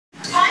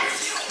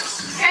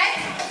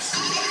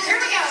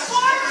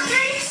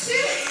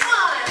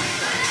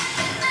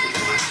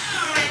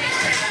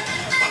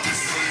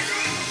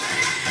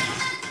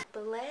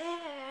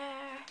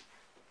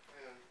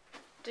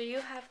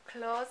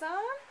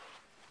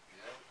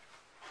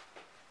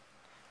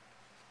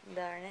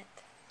darn it.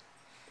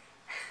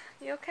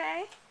 You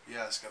okay?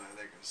 Yeah, I just got a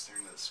headache. I was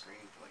staring at the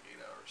screen for like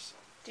 8 hours. So.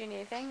 Do you need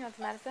anything? You want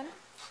some medicine?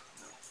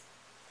 No.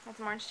 Want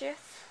some orange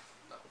juice?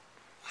 No.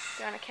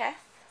 Do you want a kiss?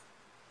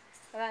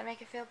 Will that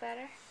make it feel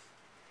better?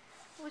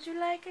 Would you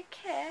like a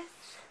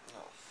kiss?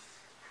 No.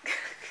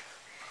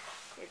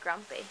 You're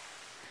grumpy.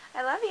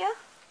 I love you.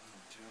 Me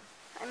too.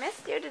 I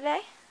missed you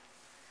today.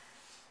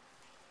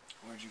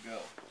 Where'd you go?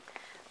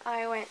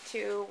 I went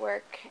to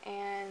work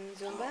and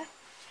Zumba. Oh,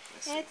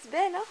 It's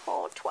been a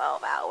whole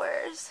 12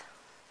 hours.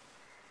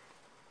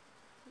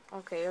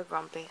 Okay, you're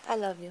grumpy. I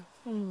love you.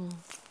 And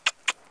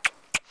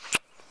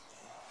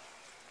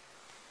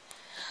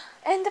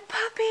the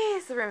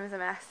puppies! The room is a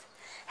mess.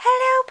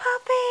 Hello,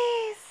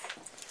 puppies!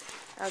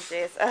 Oh,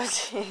 jeez. Oh,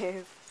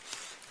 jeez.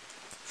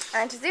 I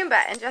went to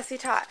Zumba, and Jessie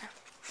taught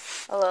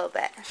a little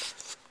bit.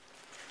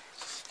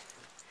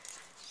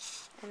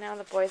 And now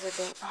the boys are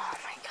being... Oh,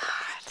 my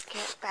God.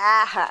 Get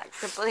back.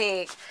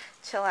 Blake.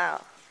 Chill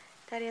out.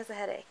 Daddy has a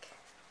headache.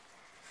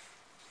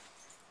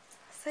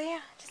 So,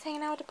 yeah. Just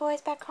hanging out with the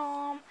boys back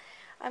home.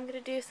 I'm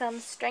going to do some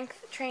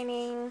strength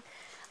training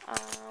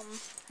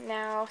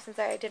now since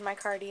I did my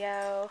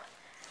cardio.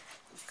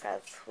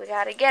 Because we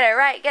got to get it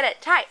right. Get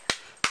it tight.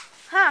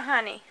 Huh,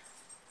 honey?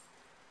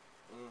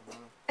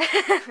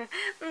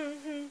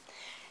 Mm-hmm.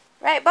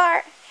 Right,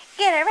 Bart?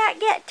 Get it right.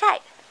 Get it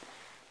tight.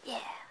 Yeah.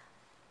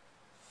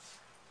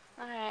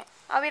 Alright.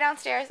 I'll be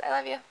downstairs. I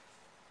love you. You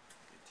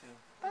too.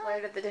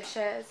 Blair did the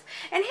dishes.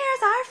 And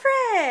here's our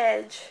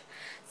fridge.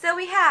 So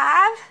we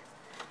have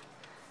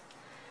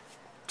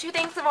 2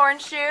 things of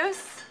orange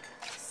juice,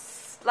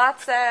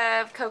 lots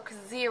of Coke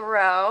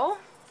Zero,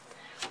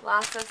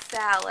 lots of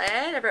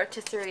salad, a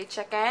rotisserie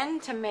chicken,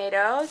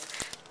 tomatoes,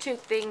 2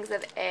 things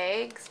of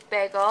eggs,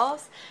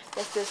 bagels.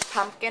 This is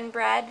pumpkin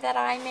bread that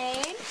I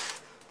made,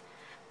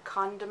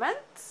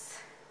 condiments,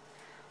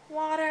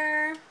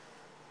 water,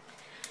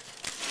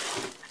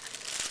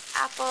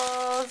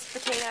 apples,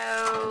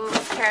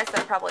 potatoes, carrots that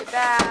are probably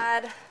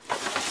bad.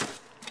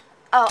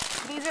 Oh,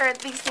 these are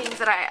these things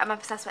that I'm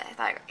obsessed with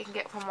that you can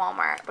get from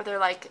Walmart, but they're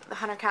like the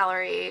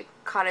 100-calorie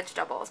cottage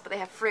doubles, but they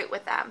have fruit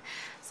with them.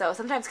 So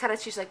sometimes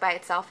cottage cheese like by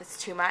itself is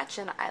too much,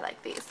 and I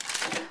like these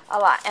a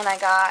lot. And I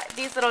got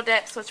these little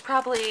dips, which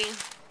probably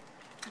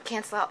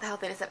cancel out the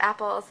healthiness of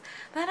apples,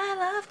 but I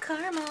love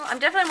caramel. I'm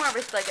definitely more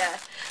of like a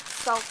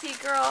salty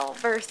girl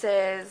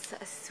versus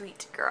a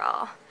sweet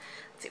girl.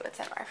 Let's see what's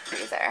in our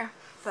freezer.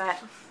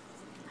 But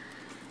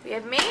we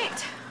have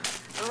meat,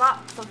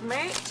 lots of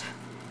meat.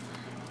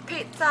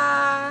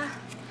 Pizza,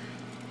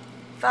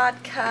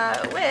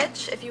 vodka,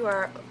 which, if you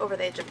are over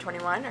the age of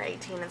 21 or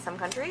 18 in some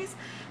countries,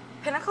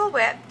 Pinnacle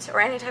whipped, or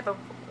any type of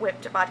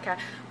whipped vodka,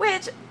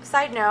 which,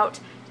 side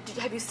note,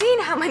 have you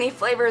seen how many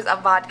flavors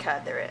of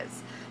vodka there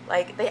is?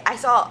 Like, I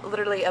saw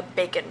literally a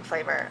bacon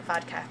flavor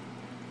vodka.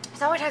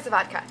 So many types of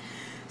vodka.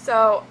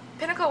 So,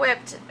 Pinnacle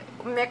whipped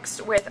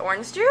mixed with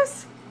orange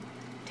juice,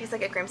 tastes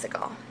like a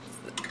creamsicle.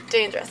 It's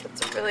dangerous,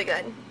 it's really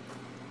good.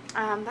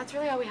 That's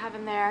really all we have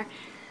in there.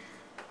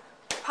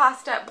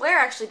 Pasta. Blair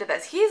actually did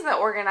this. He's the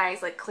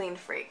organized, like, clean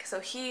freak. So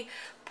he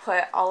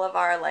put all of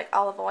our, like,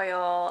 olive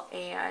oil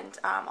and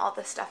all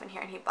this stuff in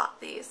here, and he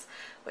bought these,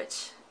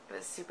 which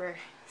was super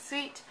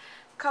sweet.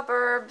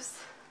 Cupboards,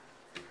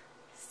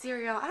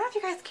 cereal. I don't know if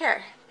you guys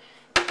care.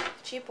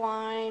 Cheap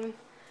wine.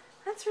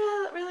 That's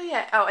really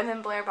it. Oh, and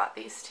then Blair bought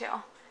these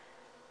too.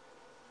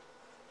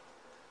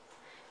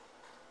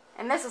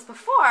 And this was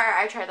before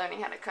I tried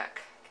learning how to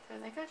cook.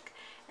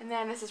 And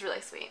then this is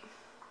really sweet.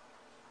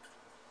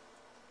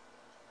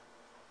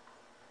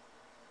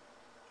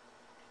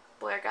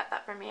 Blair got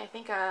that for me, I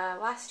think,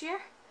 last year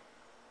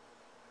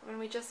when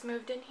we just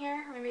moved in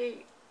here,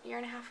 maybe a year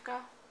and a half ago.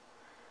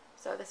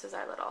 So this was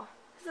our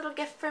little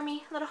gift for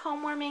me, little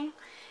home warming,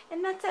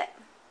 and that's it.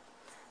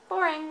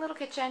 Boring little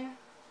kitchen.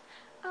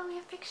 Oh, we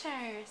have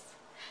pictures.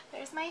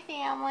 There's my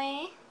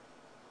family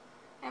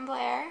and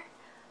Blair,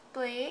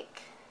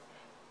 Blake,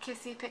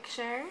 kissy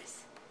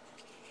pictures.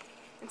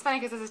 It's funny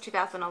because this is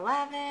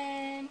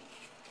 2011,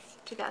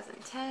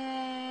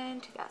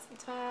 2010,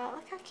 2012.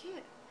 Look how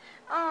cute.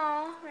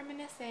 Oh,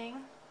 reminiscing.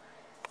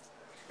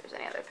 If there's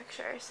any other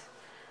pictures.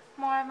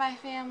 More of my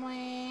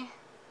family.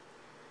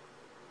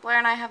 Blair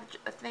and I have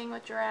a thing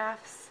with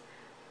giraffes.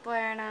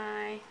 Blair and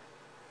I.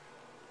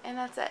 And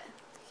that's it.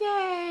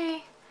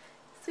 Yay!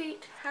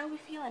 Sweet. How are we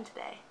feeling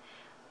today?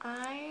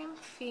 I'm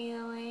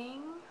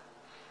feeling...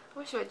 I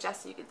wish I would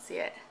adjust so you could see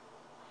it.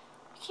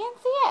 I can't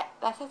see it.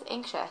 That says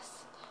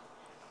anxious.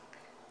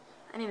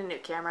 I need a new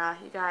camera,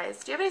 you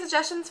guys. Do you have any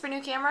suggestions for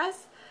new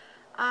cameras?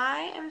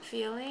 I am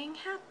feeling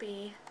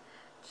happy.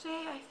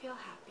 Today I feel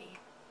happy.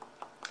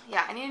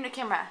 Yeah, I need a new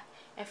camera.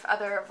 If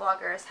other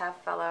vloggers have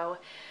fellow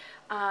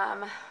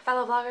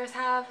vloggers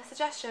have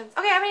suggestions.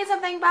 Okay, I'm gonna eat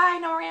something. Bye.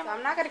 No more rambling. So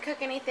I'm not gonna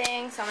cook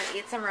anything, so I'm gonna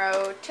eat some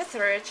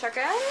rotisserie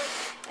chicken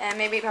and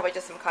maybe probably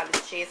just some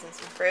cottage cheese and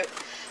some fruit.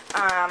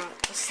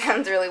 Which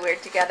sounds really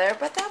weird together,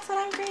 but that's what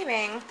I'm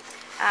craving.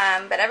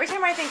 But every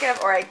time I think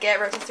of, or I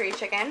get rotisserie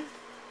chicken,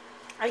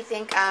 I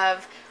think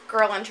of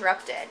Girl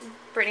Interrupted,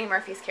 Brittany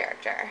Murphy's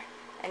character.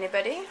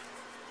 Anybody?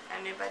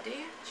 our new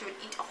buddy. She would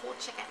eat a whole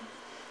chicken.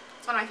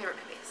 It's one of my favorite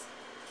movies.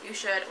 You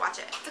should watch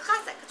it. It's a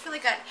classic. It's really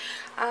good.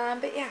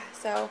 But yeah,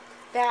 so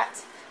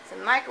that's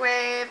some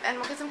microwave, and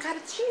we'll get some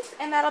cottage cheese,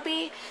 and that'll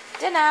be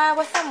dinner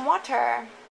with some water.